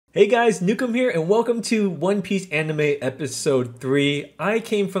Hey guys, Nukem here and welcome to One Piece Anime Episode 3. I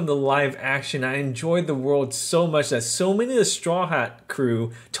came from the live action. I enjoyed the world so much that so many of the Straw Hat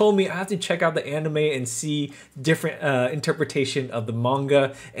crew told me I have to check out the anime and see different interpretation of the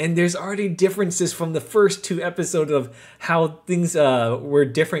manga. And there's already differences from the first two episodes of how things were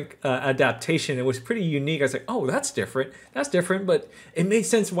different adaptation. It was pretty unique. I was like, oh, that's different, but it made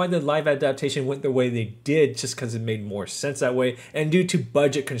sense why the live adaptation went the way they did just because it made more sense that way. And due to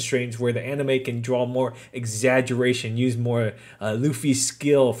budget constraints where the anime can draw more exaggeration, use more Luffy's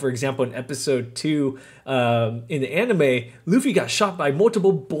skill. For example, in episode 2, in the anime, Luffy got shot by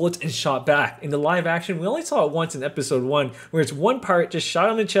multiple bullets and shot back. In the live action, we only saw it once in episode 1, where it's one pirate just shot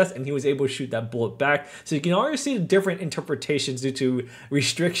on the chest and he was able to shoot that bullet back. So you can already see the different interpretations due to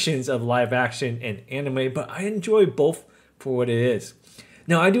restrictions of live action and anime, but I enjoy both for what it is.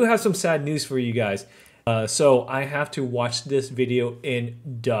 Now, I do have some sad news for you guys. So I have to watch this video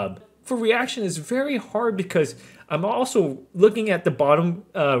in dub. For reaction, it's very hard because I'm also looking at the bottom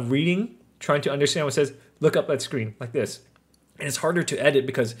reading, trying to understand what it says, look up at screen like this. And it's harder to edit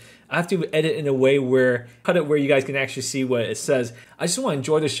because I have to edit in a way where, cut it where you guys can actually see what it says. I just want to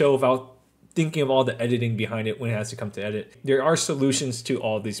enjoy the show without thinking of all the editing behind it when it has to come to edit. There are solutions to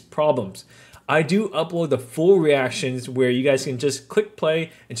all these problems. I do upload the full reactions where you guys can just click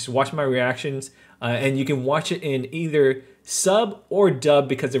play and just watch my reactions. And you can watch it in either sub or dub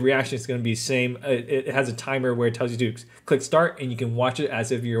because the reaction is going to be the same. It has a timer where it tells you to click start and you can watch it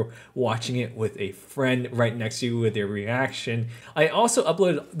as if you're watching it with a friend right next to you with their reaction. I also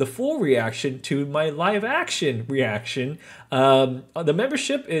uploaded the full reaction to my live action reaction. The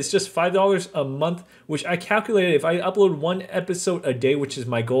membership is just $5 a month, which I calculated if I upload one episode a day, which is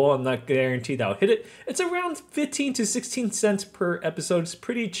my goal, I'm not guaranteed I'll hit it. It's around 15 to 16 cents per episode. It's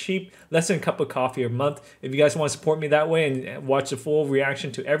pretty cheap, less than a cup of coffee a month. If you guys want to support me that way and watch the full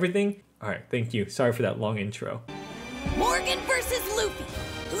reaction to everything, all right, thank you. Sorry for that long intro. Morgan versus Luffy.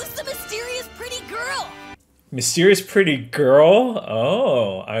 Who's the mysterious pretty girl? Mysterious pretty girl?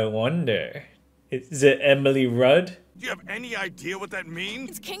 Oh, I wonder. Is it Emily Rudd? Do you have any idea what that means?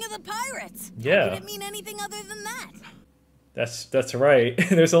 It's King of the Pirates. Yeah. How could it mean anything other than that? That's right.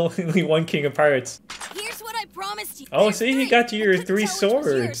 There's only one King of Pirates. Here's what I promised you. Oh, There's see, he three. got you your I couldn't 3 tell which was yours,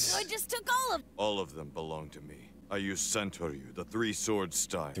 swords. so I just took all of them. All of them belong to me. I use Santoryu, the 3-sword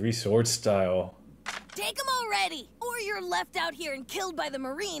style. 3-sword style. Take them already, or you're left out here and killed by the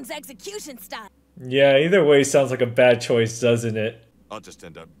Marines execution style. Yeah, either way sounds like a bad choice, doesn't it? I'll just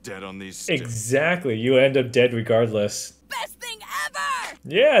end up dead on these sticks. Exactly, you end up dead regardless. Best thing ever!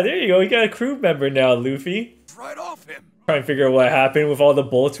 Yeah, there you go, you got a crew member now, Luffy. Right off him. Trying to figure out what happened with all the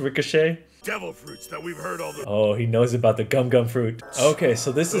bullets ricochet. Devil fruits that we've heard all the... Oh, he knows about the gum fruit. Okay,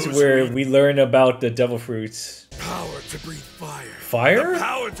 so this is where we learn about the devil fruits. Power to breathe fire. Fire? The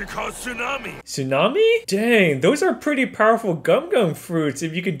power to cause tsunami. Tsunami? Dang, those are pretty powerful gum fruits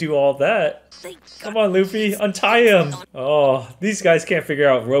if you can do all that. Come on, Luffy, untie him. Oh, these guys can't figure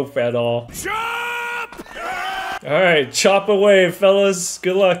out rope at all. Chop! Alright, chop away, fellas.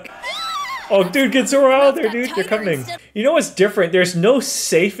 Good luck. Oh, dude, get Zoro out there, dude. They're coming. You know what's different? There's no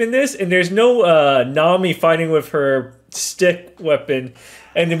safe in this, and there's no Nami fighting with her stick weapon.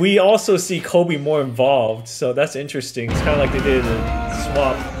 And we also see Koby more involved, so that's interesting. It's kind of like they did a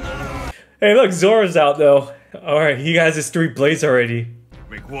swap. Hey, look, Zoro's out, though. Alright, he has his 3 blades already.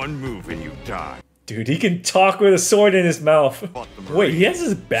 Make one move and you die. Dude, he can talk with a sword in his mouth. Wait, he has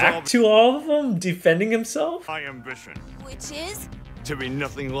his back to all of them, defending himself? My ambition. Which is? To be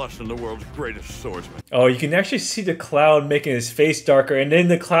nothing less than the world's greatest swordsman. Oh, you can actually see the cloud making his face darker, and then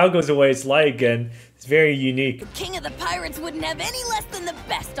the cloud goes away, it's light again. It's very unique. The King of the Pirates wouldn't have any less than the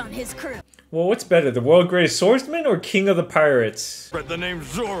best on his crew. Well, what's better, the world's greatest swordsman or King of the Pirates? Spread the name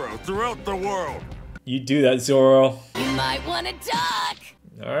Zoro throughout the world. You do that, Zoro. You might want to talk.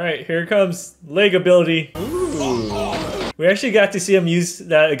 Alright, here comes leg ability. Ooh. We actually got to see him use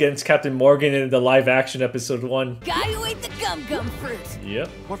that against Captain Morgan in the live action episode 1. Guy who ate the gum fruit. Yep.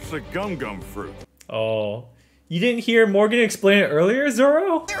 What's the gum fruit? Oh. You didn't hear Morgan explain it earlier,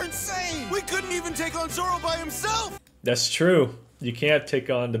 Zoro? They're insane! We couldn't even take on Zoro by himself! That's true. You can't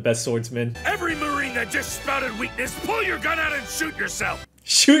take on the best swordsman. Every Marine that just spouted weakness, pull your gun out and shoot yourself!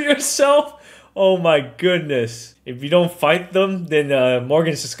 Shoot yourself? Oh my goodness. If you don't fight them, then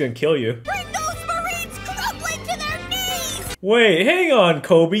Morgan's just gonna kill you. Bring those Marines crumbling to their knees! Wait, hang on,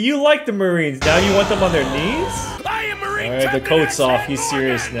 Koby. You like the Marines. Now you want them on their knees? I am Marine Alright, the Captain coat's off. He's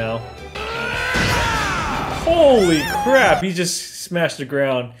serious now. Holy crap, he just smashed the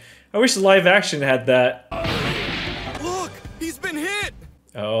ground. I wish live action had that. Look! He's been hit!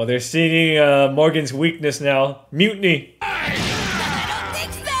 Oh, they're seeing Morgan's weakness now. Mutiny. I don't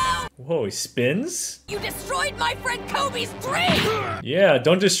think so! Whoa, he spins? You destroyed my friend Koby's dream! Yeah,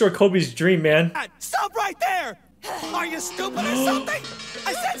 don't destroy Kobe's dream, man. Stop right there! Are you stupid or something?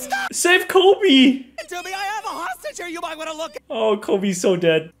 I said stop! Save Kobe! To me, I have a hostage here. You might want to look. Oh, Kobe's so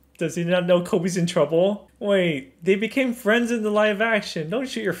dead. Does he not know Kobe's in trouble? Wait, they became friends in the live action. Don't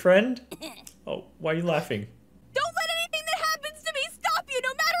shoot your friend. Oh, why are you laughing? Don't let anything that happens to me stop you, no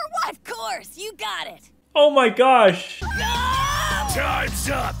matter what! Of course, you got it! Oh my gosh! Time's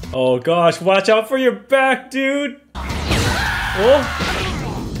up. Oh gosh, watch out for your back, dude! Oh.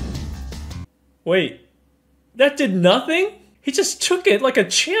 Wait, that did nothing? He just took it like a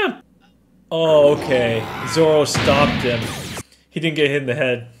champ! Oh, okay. Zoro stopped him. He didn't get hit in the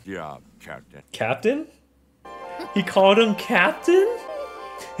head. Yeah, Captain. Captain? He called him Captain?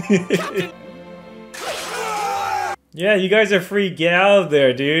 Yeah, you guys are free. Get out of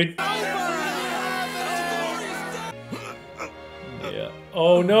there, dude. Yeah.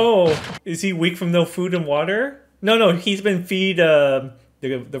 Oh no. Is he weak from no food and water? No, he's been feed the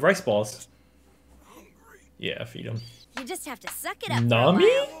rice balls. Yeah, feed him. You just have to suck it up. Nami?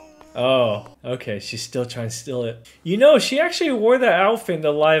 Oh, okay, she's still trying to steal it. You know, she actually wore that outfit in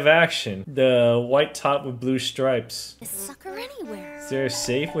the live action. The white top with blue stripes. A sucker anywhere. Is there a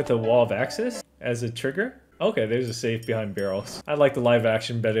safe with a wall of access as a trigger? Okay, there's a safe behind barrels. I like the live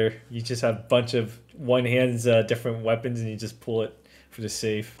action better. You just have a bunch of one hand's different weapons and you just pull it for the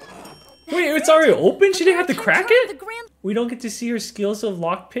safe. Wait, it's already open? She didn't have to crack it? We don't get to see her skills of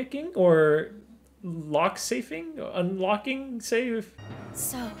lock picking or lock safing? Unlocking save?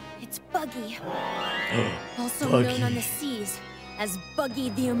 So, it's Buggy. Also known on the seas as Buggy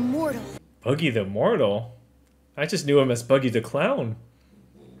the Immortal. Buggy the Immortal? I just knew him as Buggy the Clown.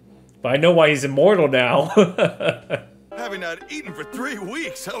 But I know why he's immortal now. Having not eaten for 3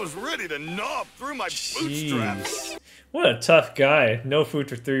 weeks, I was ready to gnaw through my bootstraps. What a tough guy. No food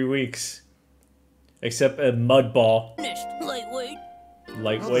for 3 weeks. Except a mud ball. Finished. Lightweight. How the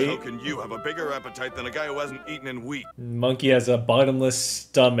Lightweight. hell can you have a bigger appetite than a guy who hasn't eaten in weeks? Monkey has a bottomless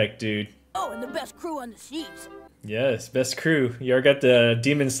stomach, dude. Oh, and the best crew on the seas. Yes, best crew. You already got the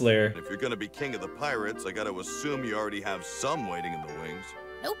Demon Slayer. If you're gonna be king of the pirates, I gotta assume you already have some waiting in the wings.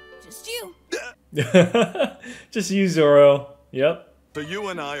 Nope, just you. Just you, Zoro. Yep. So you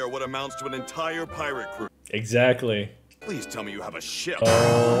and I are what amounts to an entire pirate crew. Exactly. Please tell me you have a ship.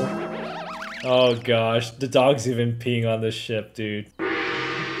 Oh gosh, the dog's even peeing on the ship, dude.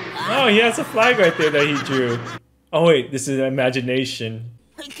 Oh, he has a flag right there that he drew. Oh wait, this is imagination.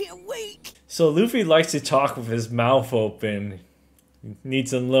 I can't wait. So Luffy likes to talk with his mouth open.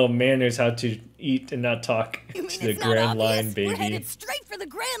 Needs some little manners how to eat and not talk You mean to the it's not Grand Line, obvious? We're baby. headed straight for the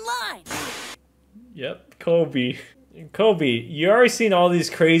Grand Line. Yep, Koby. Koby, you already seen all these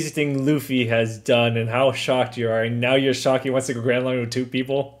crazy things Luffy has done and how shocked you are, and now you're shocked he wants to go Grand Line with 2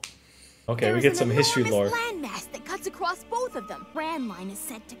 people? Okay, we get some history lore. There's an enormous landmass that cuts across both of them. Grand Line is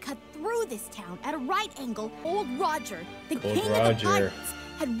said to cut through this town at a right angle. Old Roger, the king of the pirates,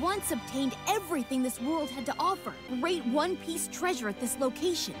 had once obtained everything this world had to offer. Great one-piece treasure at this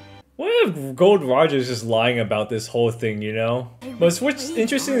location. What if Gold Roger's just lying about this whole thing, you know? But what's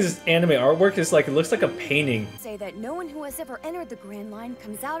interesting is this anime artwork is like, it looks like a painting. Say that no one who has ever entered the Grand Line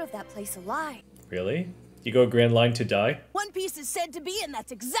comes out of that place alive. Really? You go Grand Line to die? One Piece is said to be, and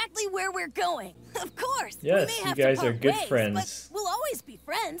that's exactly where we're going. Of course. Yes, we may you have guys to are part good ways, friends. But we'll always be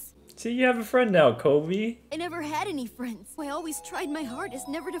friends. See, you have a friend now, Koby. I never had any friends. I always tried my hardest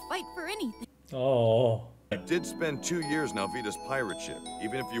never to fight for anything. Oh. You did spend 2 years in Alvida's pirate ship,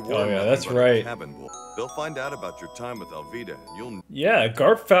 even if you were Oh, yeah, nothing that's but a right. cabin boy. They'll find out about your time with Alvida, and you'll... Yeah,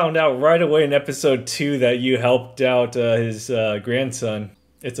 Garp found out right away in episode 2 that you helped out his grandson.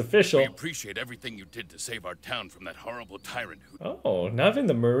 It's official. We appreciate everything you did to save our town from that horrible tyrant who... Oh, not even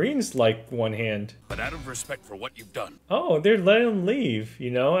the Marines like one hand. But out of respect for what you've done, Oh, they're letting him leave,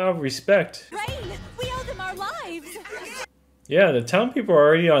 you know, out of respect. Rain, we owe them our lives. Yeah, the town people are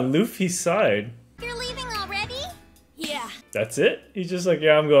already on Luffy's side. You're leaving already? Yeah. That's it? He's just like,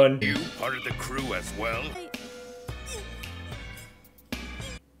 yeah, I'm going. you part of the crew as well?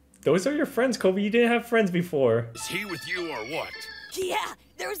 Those are your friends, Koby. You didn't have friends before. Is he with you or what? Yeah,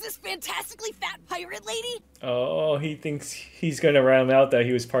 there was this fantastically fat pirate lady. Oh, he thinks he's gonna round out that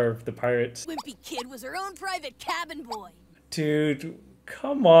he was part of the pirates. Wimpy Kid was her own private cabin boy. Dude,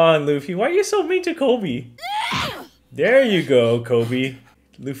 come on, Luffy. Why are you so mean to Koby? There you go, Koby.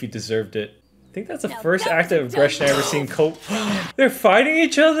 Luffy deserved it. I think that's the first act of aggression I've ever seen Koby. They're fighting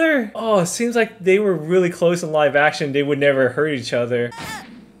each other? Oh, it seems like they were really close in live action. They would never hurt each other.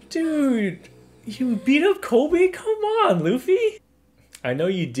 Dude, you beat up Koby? Come on, Luffy. I know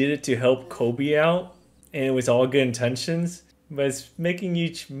you did it to help Koby out, and it was all good intentions, but it's making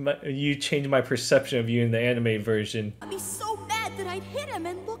you change my perception of you in the anime version. I'd be so mad that I'd hit him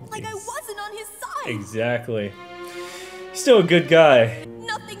and look like I wasn't on his side. Exactly. Still a good guy.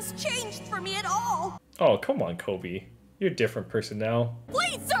 Nothing's changed for me at all. Oh, come on, Koby. You're a different person now.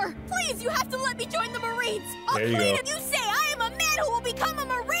 Please, sir, please, you have to let me join the Marines. I'll There you clean go. it. You say I am a man who will become a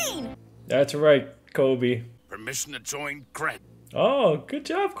Marine. That's right, Koby. Permission to join Gret. Oh, good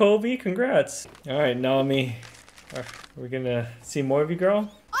job, Koby. Congrats. All right, Nami. We're gonna see more of you,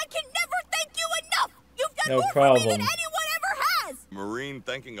 girl? I can never thank you enough. You've done No more for problem. me than anyone ever has. Marine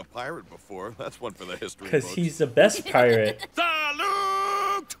thanking a pirate before. That's one for the history Because books. he's the best pirate.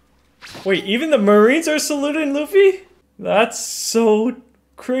 Salute! Wait, even the Marines are saluting Luffy? That's so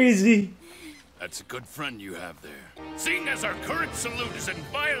crazy. That's a good friend you have there. Seeing as our current salute is in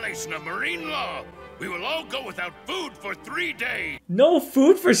violation of Marine law, we will all go without food for 3 days. No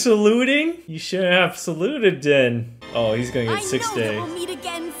food for saluting? You shouldn't have saluted then. Oh, he's gonna I get 6 know that days. we'll meet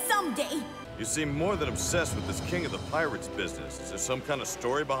again someday. You seem more than obsessed with this king of the pirates business. Is there some kind of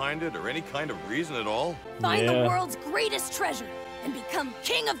story behind it or any kind of reason at all? Find Yeah. the world's greatest treasure and become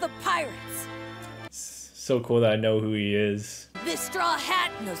king of the pirates. So cool that I know who he is. This straw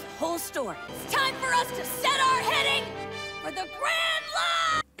hat knows the whole story. It's time for us to set our heading for the Grand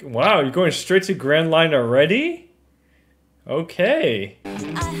Line. Wow, you're going straight to Grand Line already? Okay.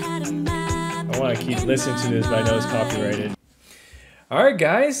 I want to keep listening to this, but I know it's copyrighted. Alright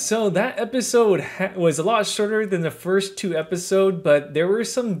guys, so that episode was a lot shorter than the first 2 episodes, but there were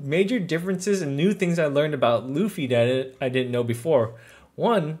some major differences and new things I learned about Luffy that I didn't know before.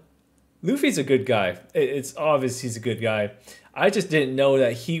 One, Luffy's a good guy. It's obvious he's a good guy. I just didn't know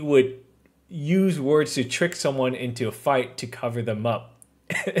that he would use words to trick someone into a fight to cover them up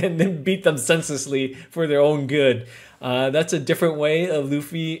and then beat them senselessly for their own good. That's a different way of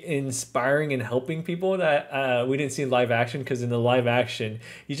Luffy inspiring and helping people that we didn't see in live action, because in the live action,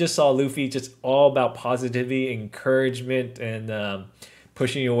 you just saw Luffy just all about positivity, encouragement, and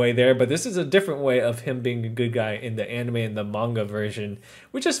pushing you away there. But this is a different way of him being a good guy in the anime and the manga version,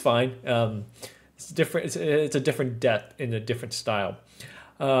 which is fine. It's different. It's a different depth in a different style.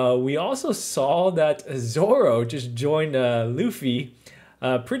 We also saw that Zoro just joined Luffy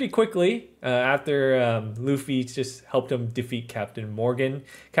pretty quickly after Luffy just helped him defeat Captain Morgan.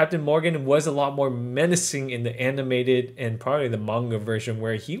 Captain Morgan was a lot more menacing in the animated and probably the manga version,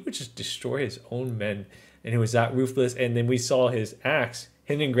 where he would just destroy his own men, and he was that ruthless. And then we saw his axe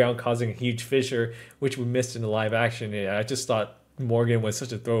hitting ground, causing a huge fissure, which we missed in the live action. And I just thought Morgan was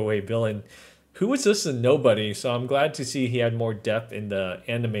such a throwaway villain who was just a nobody. So I'm glad to see he had more depth in the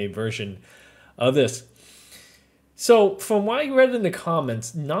anime version of this. So from what I read in the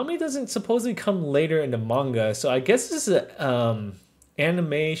comments, Nami doesn't supposedly come later in the manga. So I guess this is the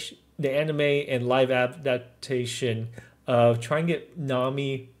anime and live adaptation of trying to get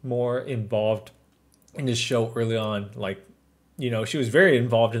Nami more involved in the show early on. Like, you know, she was very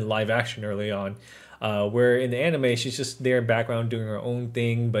involved in live action early on. Where in the anime, she's just there in background doing her own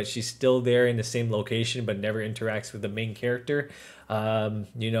thing, but she's still there in the same location, but never interacts with the main character.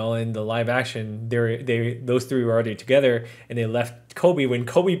 You know, in the live action, those three were already together, and they left Koby when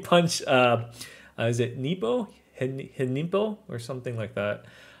Koby punched, is it Nippo? Helmeppo or something like that.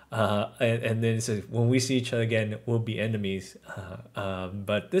 And then it says, when we see each other again, we'll be enemies.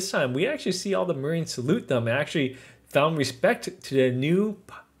 But this time, we actually see all the Marines salute them and actually found respect to the new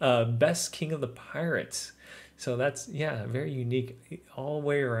best king of the pirates. So that's, yeah, very unique all the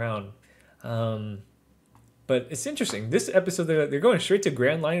way around. But it's interesting. This episode, they're going straight to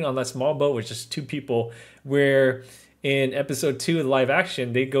Grand Line on that small boat with just 2 people, where in episode 2 of live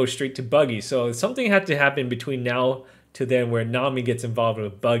action, they go straight to Buggy. So something had to happen between now to then where Nami gets involved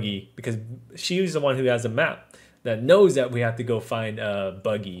with Buggy, because she's the one who has a map that knows that we have to go find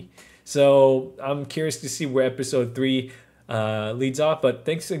Buggy. So I'm curious to see where episode 3 leads off. But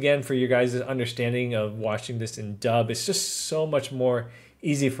thanks again for your guys' understanding of watching this in dub. It's just so much more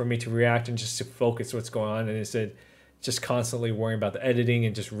easy for me to react and just to focus what's going on, and instead just constantly worrying about the editing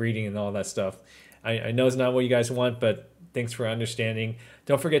and just reading and all that stuff. I know it's not what you guys want, but thanks for understanding.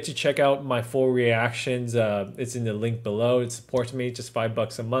 Don't forget to check out my full reactions. It's in the link below. It supports me, just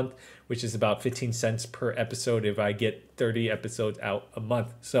 $5 a month, which is about 15 cents per episode if I get 30 episodes out a month.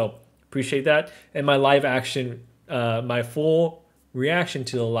 So appreciate that. And my live action, my full reaction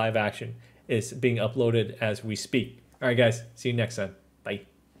to the live action is being uploaded as we speak. All right, guys. See you next time. Bye.